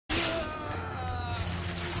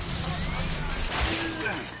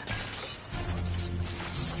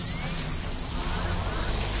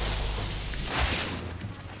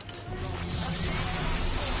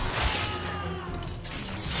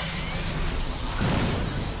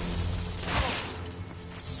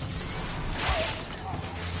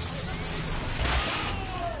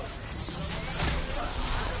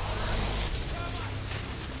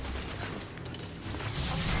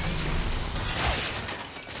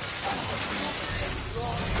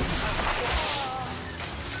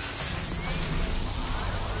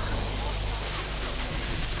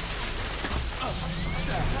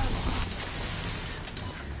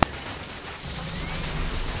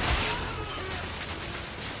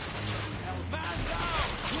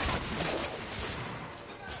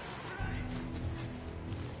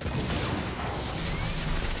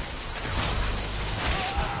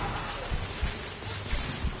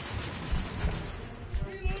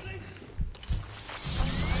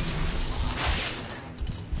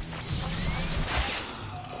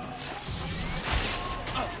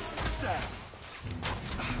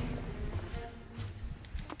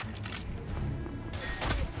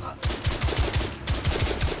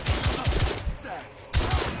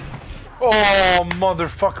Oh,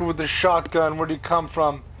 motherfucker with the shotgun. Where'd he come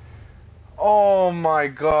from? Oh my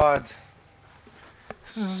god.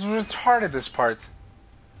 This is retarded, this part.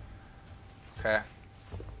 Okay.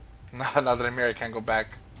 Now that I'm here, I can't go back.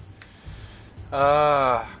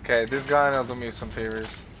 Okay, this guy will do me some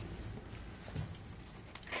favors.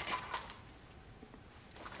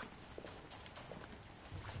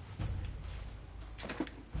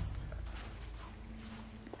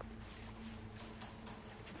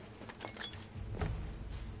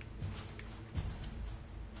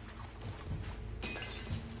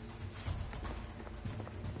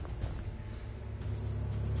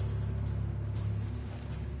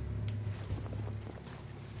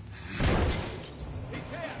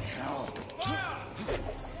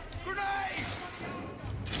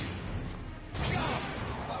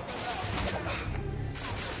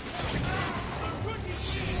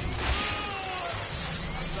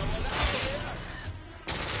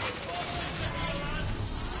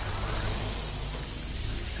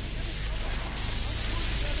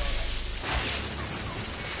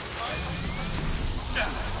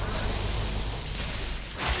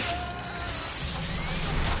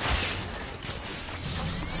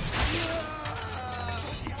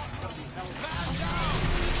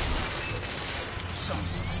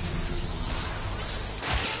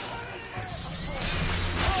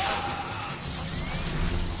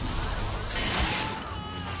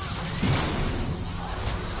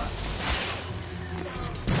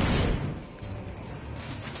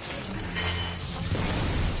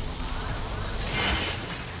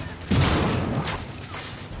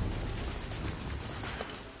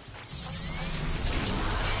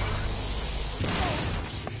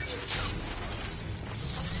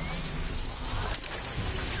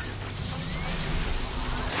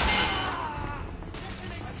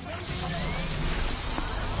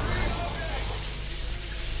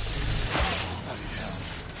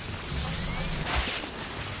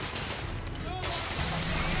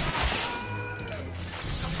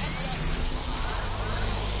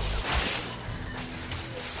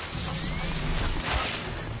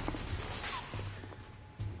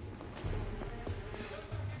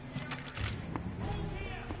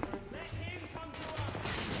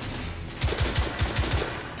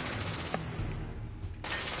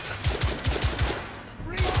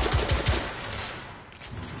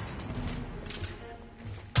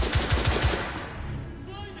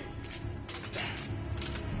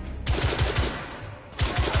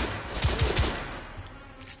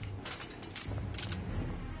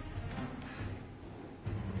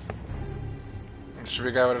 Should be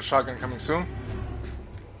a guy with a shotgun coming soon.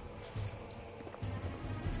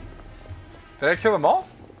 Did I kill them all?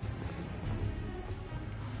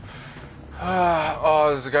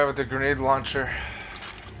 Oh, there's a guy with the grenade launcher.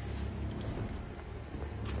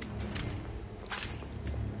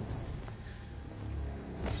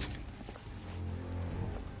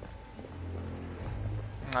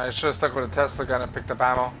 I should have stuck with a Tesla gun and picked up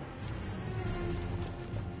ammo.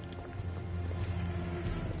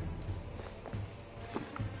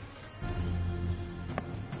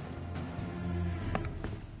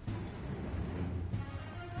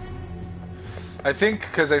 I think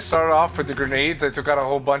because I started off with the grenades, I took out a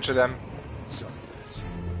whole bunch of them.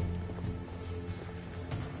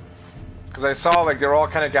 Because I saw like they were all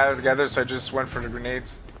kind of gathered together, so I just went for the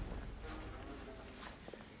grenades.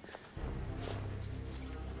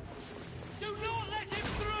 Do not let him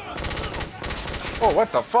through. Oh,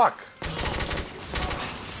 what the fuck?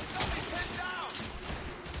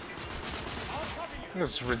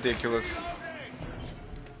 This is ridiculous.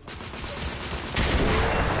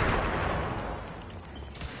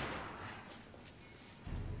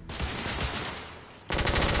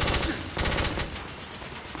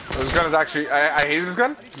 This gun is actually, I hate this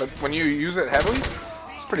gun, but when you use it heavily,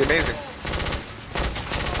 it's pretty amazing.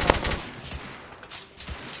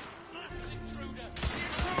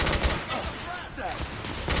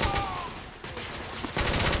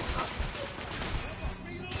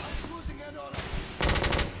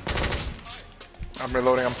 I'm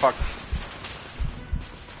reloading, I'm fucked.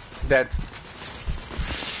 Dead.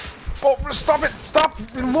 Oh, stop it! Stop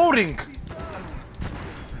reloading!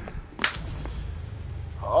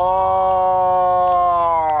 Oh,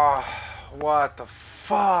 what the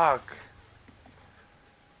fuck?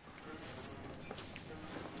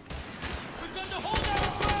 We've got to hold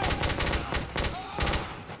our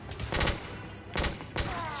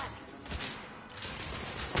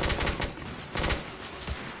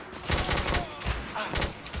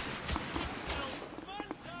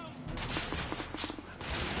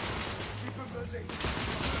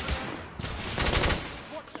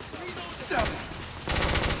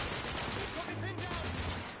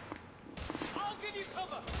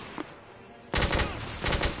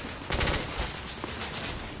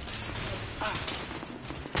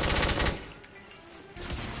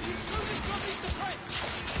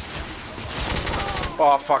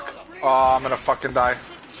Oh, fuck. Oh, I'm gonna fucking die.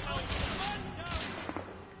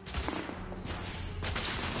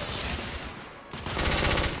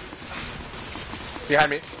 Behind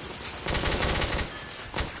me.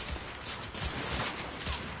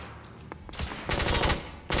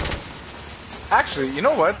 Actually, you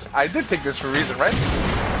know what? I did take this for a reason, right?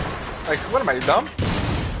 Like, what am I, dumb?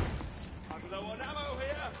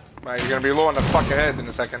 Right, you're gonna be low on the fucking head in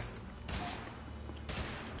a second.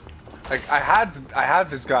 Like, I had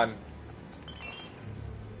this gun.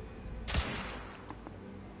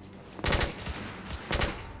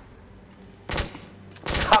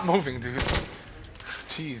 Stop moving, dude.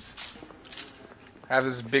 Jeez. I have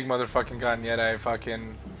this big motherfucking gun, yet I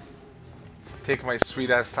fucking take my sweet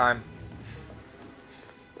ass time.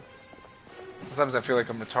 Sometimes I feel like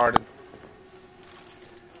I'm retarded.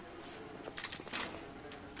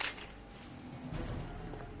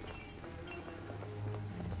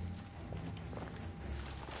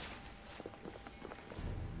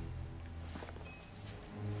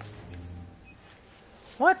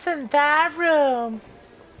 What's in that room?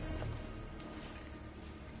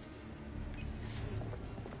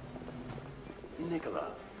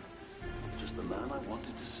 Nicola, just the man I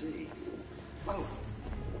wanted to see. Oh,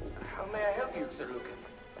 how may I help you, Sir Lucan?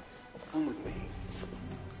 Come with me.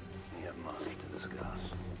 We have much to discuss.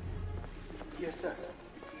 Yes, sir.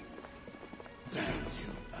 Damn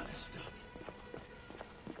you, Alistair.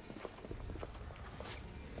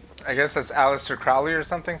 I guess that's Alistair Crowley or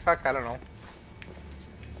something? Fuck, I don't know.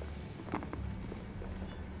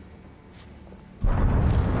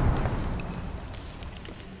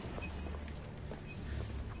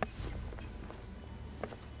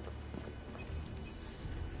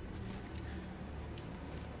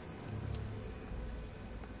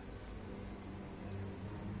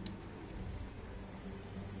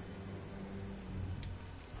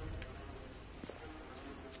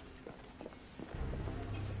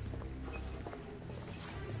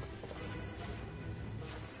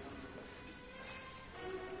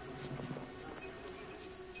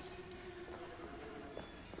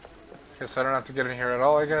 Guess I don't have to get in here at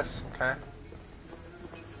all, I guess. Okay.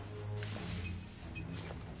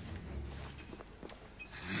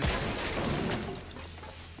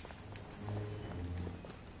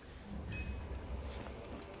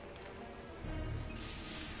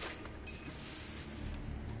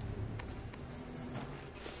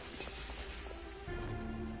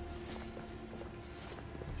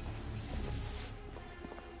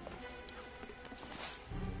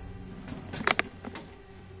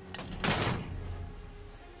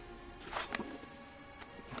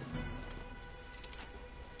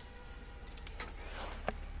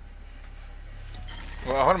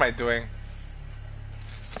 Well, what am I doing?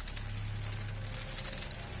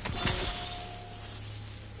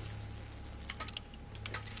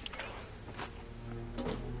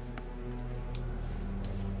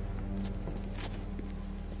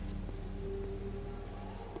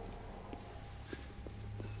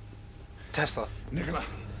 Tesla. Nicola,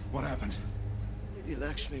 what happened? Lady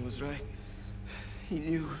Lakshmi was right. He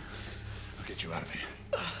knew. I'll get you out of here.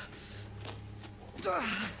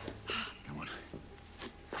 Come on.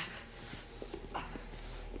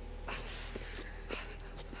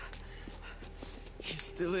 He's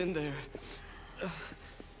still in there.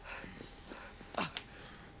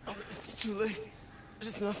 It's too late.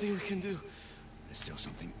 There's nothing we can do. There's still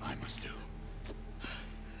something I must do.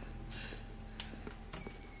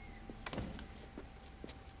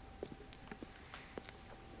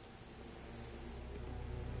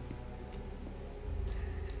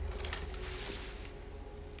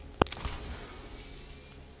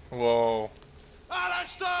 Whoa.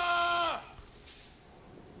 Alistair!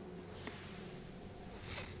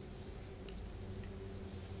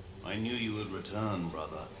 I knew you would return,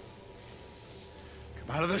 brother.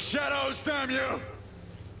 Come out of the shadows, damn you!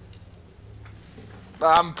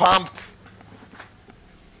 I'm pumped.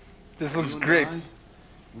 This looks You and great.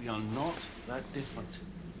 we are not that different.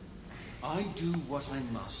 I do what I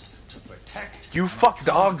must to protect. You fuck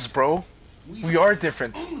dogs, bro. We are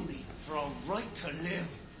different. Only for our right to live.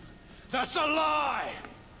 That's a lie!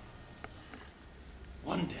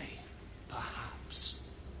 One day, perhaps,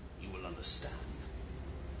 you will understand.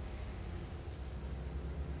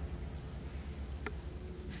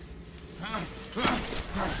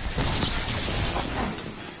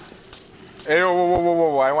 Hey, whoa, whoa, whoa, whoa,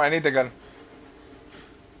 whoa. I need the gun.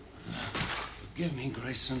 Forgive me,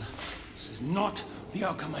 Grayson. This is not the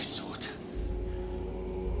outcome I sought.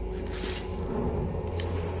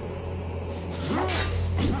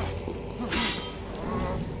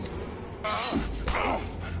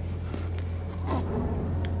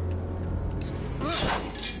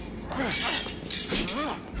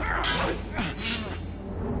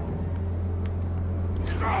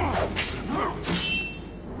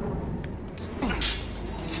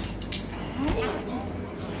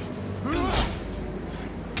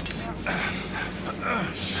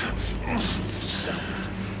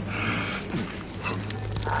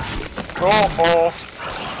 Oh, balls.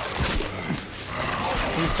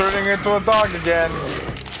 He's turning into a dog again.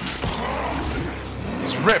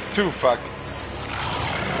 He's ripped too, fuck.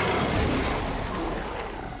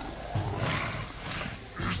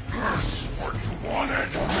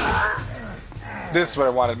 This is what I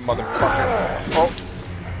wanted, motherfucker. Oh.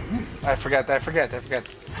 I forgot.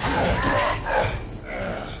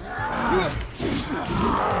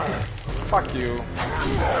 Fuck you.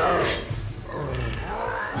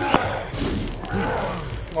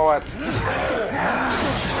 What?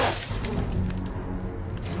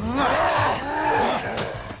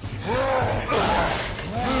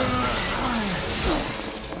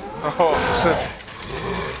 Oh shit.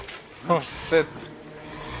 Oh shit.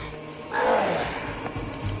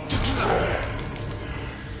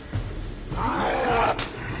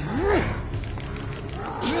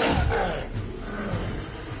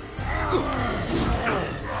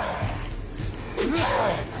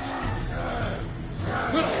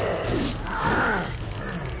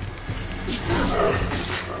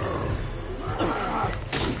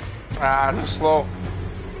 Ah, too slow.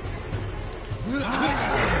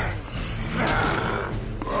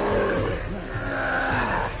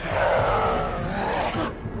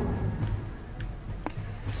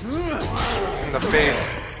 In the face.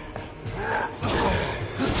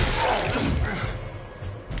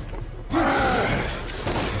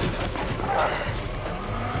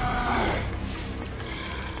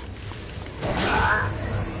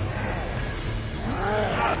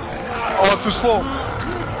 Oh, too slow.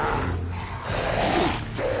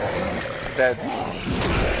 Dead.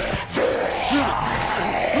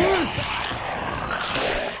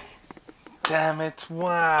 Damn it.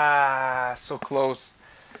 Wow, so close.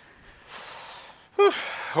 Whew.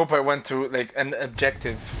 Hope I went to like an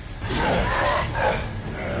objective.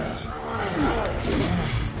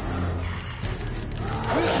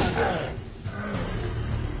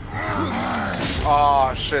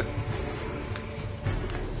 Oh shit.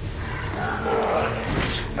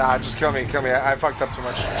 Nah, just kill me. I fucked up too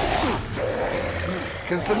much.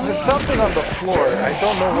 Because there's something on the floor. I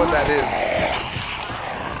don't know what that is.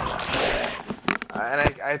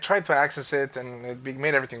 And I tried to access it, and it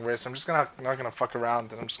made everything worse. I'm just not gonna fuck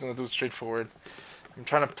around, and I'm just gonna do it straightforward. I'm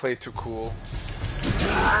trying to play too cool.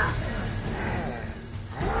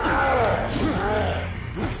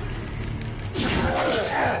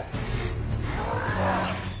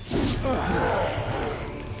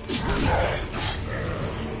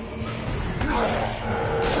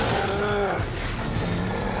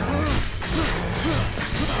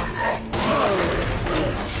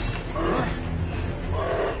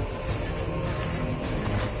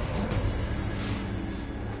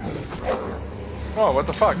 Oh, what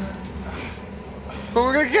the fuck? But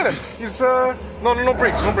we're gonna get him. He's no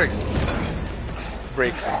brakes, no brakes.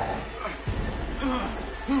 Brakes.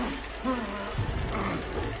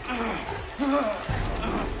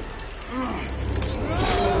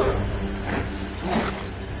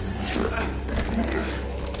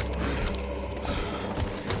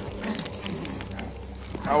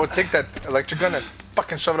 I would take that electric gun and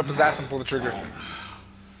fucking shove it up his ass and pull the trigger.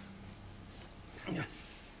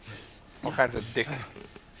 All kinds of dick.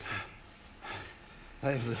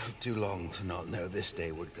 I've lived too long to not know this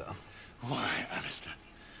day would come. Why, Alistair?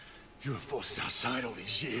 You were forced outside all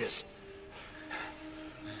these years.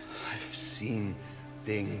 I've seen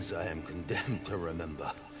things I am condemned to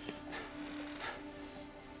remember.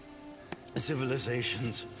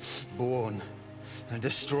 Civilizations born and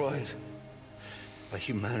destroyed by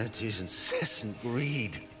humanity's incessant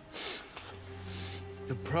greed.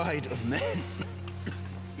 The pride of men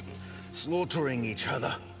slaughtering each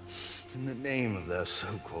other in the name of their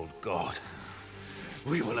so-called God.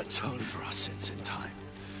 We will atone for our sins in time.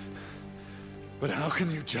 But how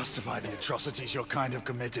can you justify the atrocities your kind have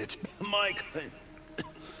committed? My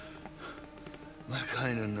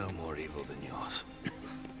kind are no more evil than yours.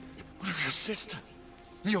 What of your sister?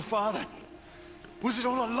 Your father? Was it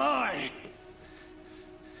all a lie?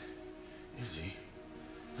 Izzy,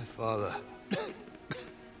 my father.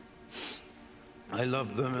 I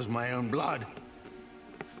loved them as my own blood.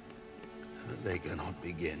 But they cannot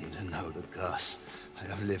begin to know the curse I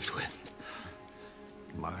have lived with.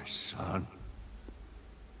 My son.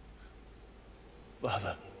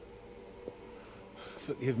 Father,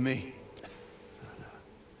 forgive me.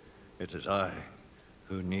 It is I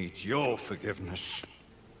who needs your forgiveness.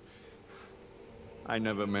 I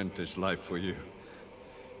never meant this life for you.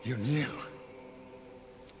 You knew.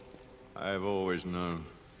 I've always known.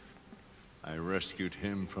 I rescued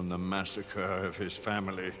him from the massacre of his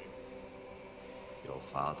family. Your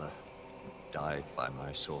father died by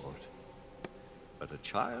my sword. But a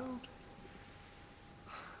child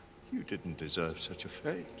You didn't deserve such a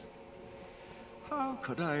fate. How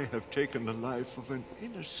could I have taken the life of an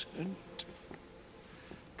innocent?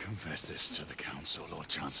 Confess this to the Council, Lord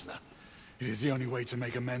Chancellor. It is the only way to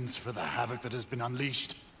make amends for the havoc that has been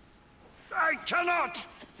unleashed. I cannot!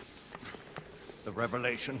 The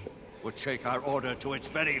revelation would shake our order to its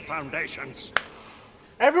very foundations.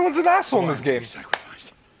 Everyone's an asshole in this So I am to game. be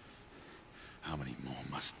sacrificed. How many more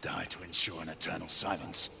must die to ensure an eternal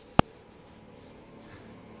silence?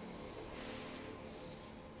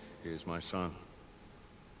 He is my son.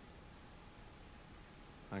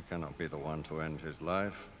 I cannot be the one to end his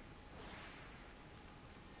life.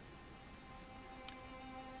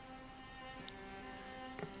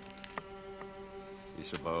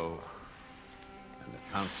 Isabeau and the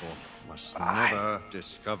Council must never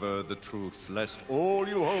discover the truth, lest all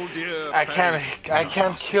you hold dear I perish.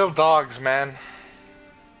 can't kill dogs, man.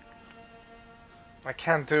 I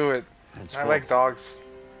can't do it. I Henceforth, like dogs.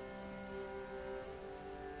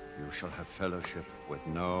 You shall have fellowship with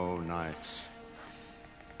no knights.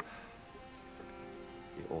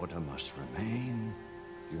 The Order must remain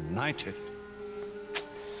united.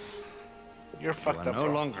 You're fucked You are up, no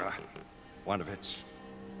bro. longer one of its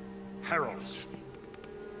heralds.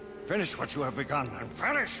 Finish what you have begun and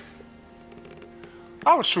vanish!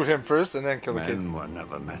 I would shoot him first and then kill the kid. Men were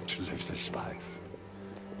never meant to live this life.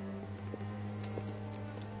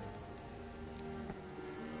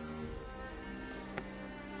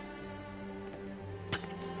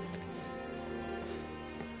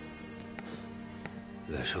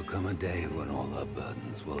 There shall come a day when all our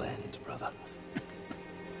burdens will end, brother.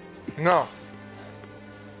 No.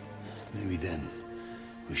 Maybe then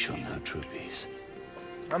we shall know true peace.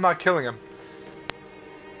 I'm not killing him.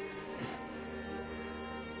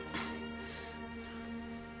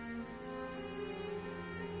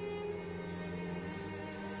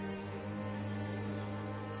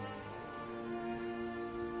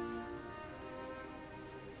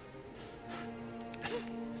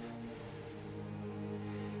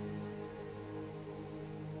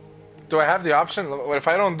 Do I have the option? What if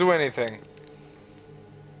I don't do anything?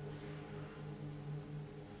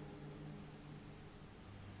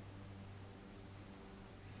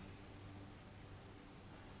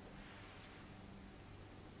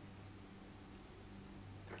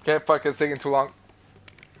 Okay, fuck, it's taking too long.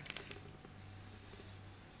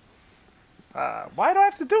 Why do I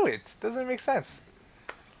have to do it? Doesn't make sense.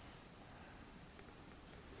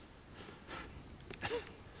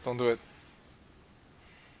 Don't do it.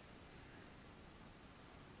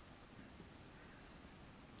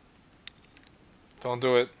 Don't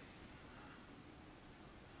do it.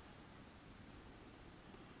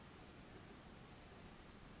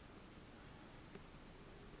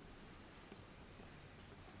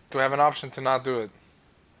 Do I have an option to not do it?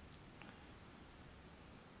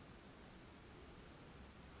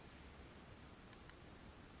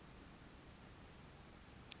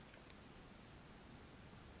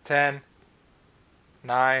 Ten,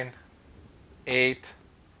 9, 8,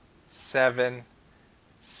 7,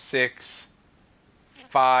 6,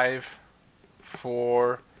 5,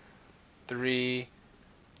 4, 3,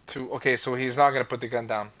 2. Okay, so he's not gonna put the gun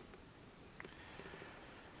down.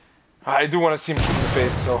 I do want to see him in the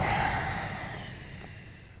face, so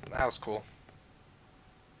that was cool.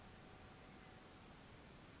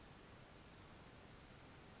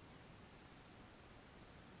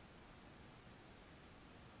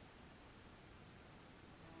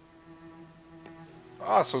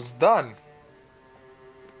 Ah, so it's done.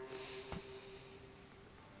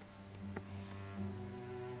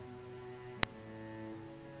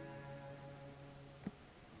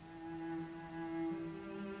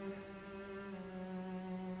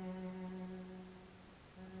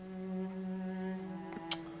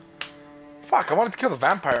 Fuck, I wanted to kill the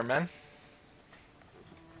vampire, man.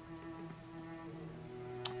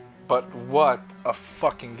 But what a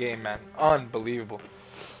fucking game, man. Unbelievable.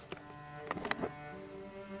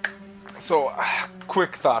 So,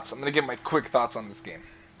 quick thoughts. I'm gonna give my quick thoughts on this game.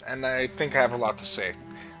 And I think I have a lot to say.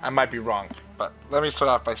 I might be wrong, but let me start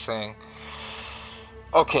off by saying...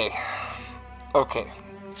 Okay.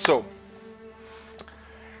 So,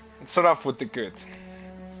 let's start off with the good.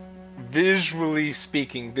 Visually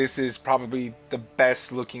speaking, this is probably the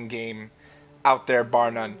best looking game out there,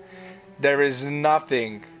 bar none. There is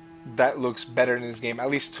nothing that looks better in this game, at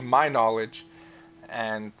least to my knowledge.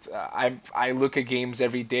 And I look at games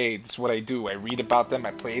every day. It's what I do. I read about them,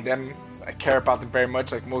 I play them, I care about them very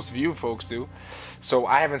much, like most of you folks do. So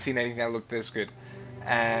I haven't seen anything that looked this good.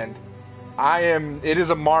 And it is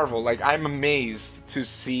a marvel. Like, I'm amazed to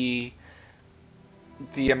see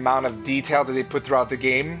the amount of detail that they put throughout the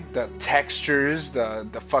game, the textures, the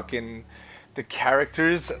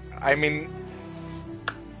characters. I mean,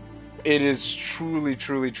 it is truly,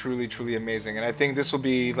 truly, truly, truly amazing, and I think this will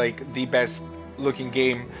be like the best looking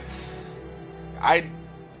game.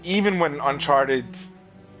 Even when Uncharted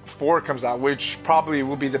 4 comes out, which probably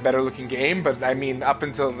will be the better looking game, but I mean, up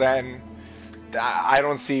until then, I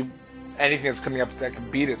don't see anything that's coming up that can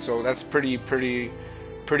beat it. So that's pretty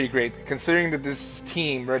great, considering that this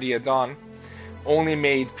team, Ready at Dawn, only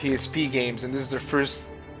made PSP games, and this is their first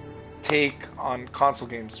take on console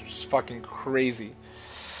games, which is fucking crazy.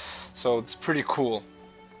 So it's pretty cool.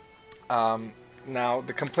 Now,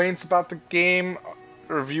 the complaints about the game,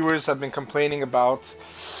 reviewers have been complaining about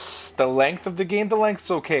the length of the game. The length's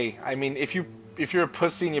okay. I mean, if you're a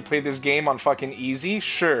pussy and you play this game on fucking easy,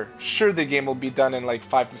 sure the game will be done in like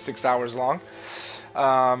 5 to 6 hours long.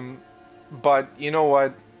 But you know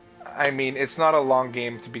what? I mean, it's not a long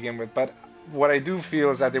game to begin with. But what I do feel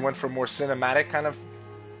is that they went for a more cinematic kind of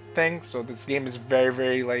thing. So this game is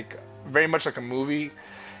very much like a movie,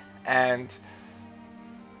 and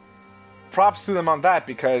props to them on that,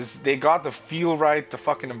 because they got the feel right. The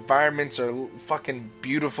fucking environments are fucking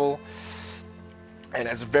beautiful, and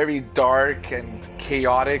it's very dark and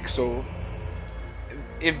chaotic. So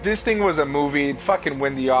if this thing was a movie, it'd fucking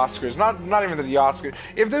win the Oscars. Not even the Oscars.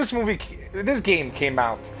 If this game came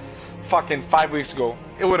out fucking 5 weeks ago,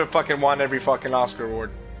 it would have fucking won every fucking Oscar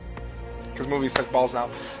award, because movies suck balls now.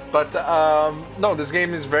 But no, this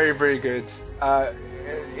game is very good.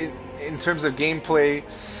 In terms of gameplay,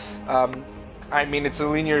 I mean, it's a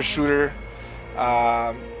linear shooter.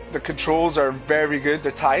 The controls are very good.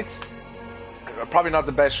 They're tight. Probably not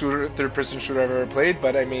the best third-person shooter I've ever played,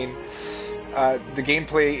 but I mean, the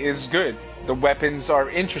gameplay is good. The weapons are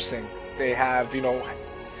interesting. They have, you know,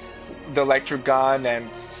 the electric gun and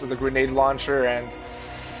the grenade launcher, and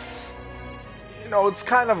you know, it's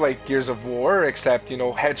kind of like Gears of War, except, you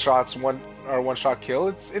know, headshots, one-shot kill.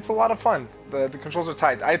 It's a lot of fun. The controls are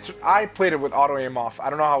tight. I played it with auto aim off. I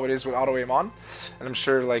don't know how it is with auto aim on, and I'm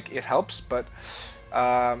sure like it helps, but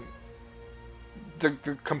the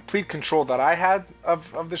complete control that I had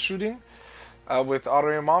of the shooting with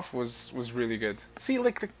auto aim off was really good. See,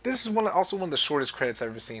 like this is also one of the shortest credits I've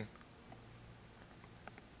ever seen.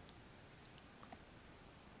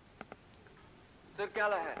 Sir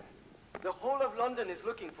Galahad, the whole of London is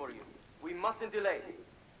looking for you. We mustn't delay.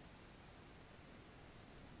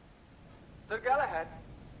 Sir Galahad,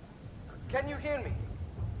 can you hear me?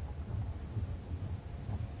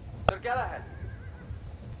 Sir Galahad.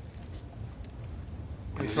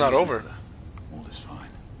 It's not over. All is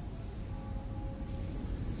fine.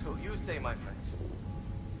 So you say, my friend.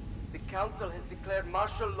 The council has declared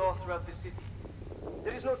martial law throughout the city.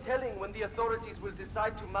 There is no telling when the authorities will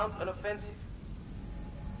decide to mount an offensive.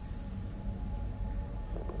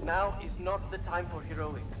 Now is not the time for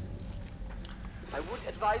heroics. I would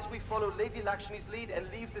advise we follow Lady Lakshmi's lead and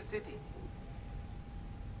leave the city.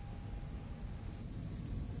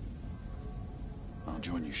 I'll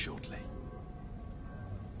join you shortly.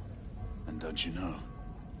 And don't you know,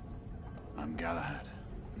 I'm Galahad,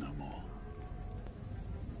 no more.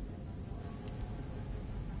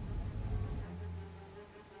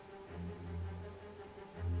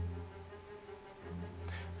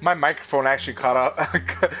 My microphone actually cut off.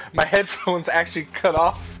 My headphones actually cut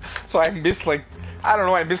off, so I missed like, I don't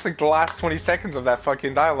know, I missed like the last 20 seconds of that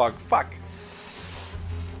fucking dialogue. Fuck.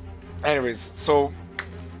 Anyways, so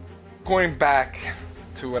going back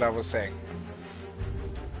to what I was saying.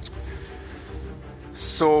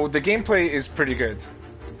 So the gameplay is pretty good.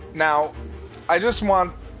 Now, I just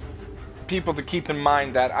want people to keep in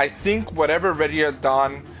mind that I think whatever Ready at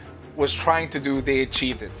Dawn was trying to do, they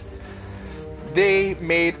achieved it. They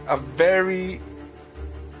made a very,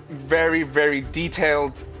 very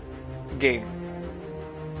detailed game.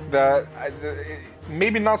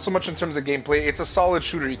 Maybe not so much in terms of gameplay. It's a solid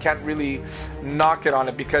shooter. You can't really knock it on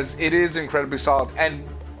it because it is incredibly solid. And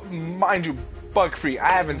mind you, bug-free.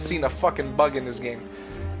 I haven't seen a fucking bug in this game.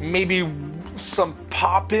 Maybe some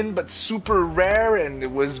pop-in, but super rare, and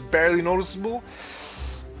it was barely noticeable.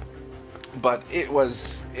 But it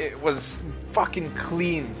was fucking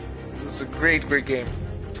clean. It was a great game.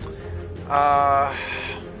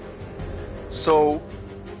 So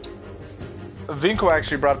Vinko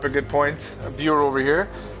actually brought up a good point, a viewer over here,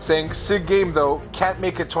 saying SIG game though can't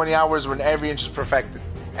make it 20 hours when every inch is perfected.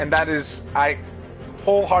 And that is, I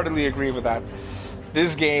wholeheartedly agree with that.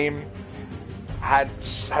 This game has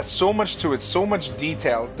so much to it, so much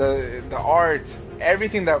detail, the art,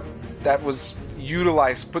 everything that was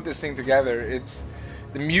utilized to put this thing together. It's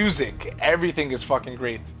the music, everything is fucking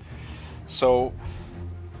great. So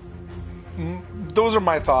those are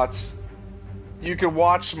my thoughts. You can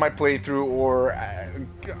watch my playthrough, or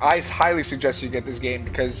I highly suggest you get this game,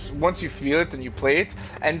 because once you feel it and you play it,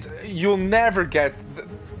 and you'll never get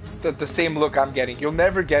the same look I'm getting. You'll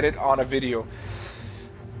never get it on a video.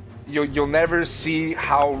 You'll never see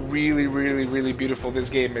how really, really, really beautiful this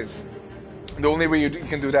game is. The only way you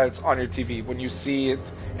can do that is on your TV, when you see it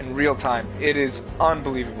in real time. It is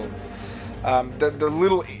unbelievable. The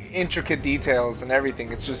little intricate details and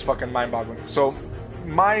everything, it's just fucking mind-boggling. So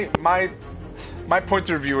my point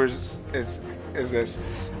of view is this: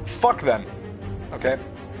 fuck them, okay?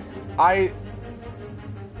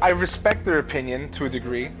 I respect their opinion to a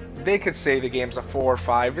degree. They could say the game's a 4 or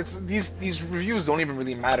 5. It's these reviews don't even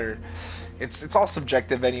really matter. It's all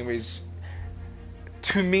subjective, anyways.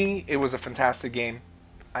 To me, it was a fantastic game.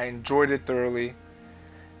 I enjoyed it thoroughly,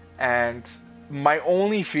 and my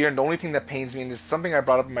only fear and the only thing that pains me, and this is something I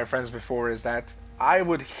brought up with my friends before, is that I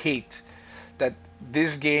would hate that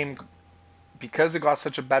this game, because it got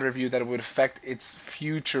such a bad review, that it would affect its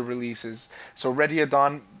future releases. So Ready at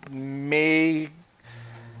Dawn may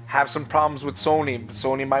have some problems with Sony.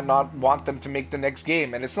 Sony might not want them to make the next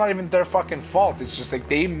game, and it's not even their fucking fault. It's just like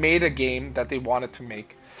they made a game that they wanted to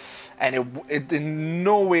make, and it in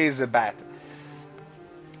no way is a bad.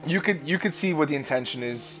 You could see what the intention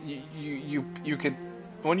is. You could,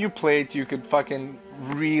 when you play it, you could fucking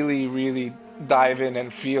really, really dive in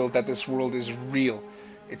and feel that this world is real.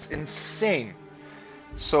 It's insane.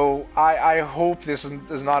 So I hope this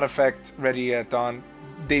does not affect Ready at Dawn.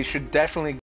 They should definitely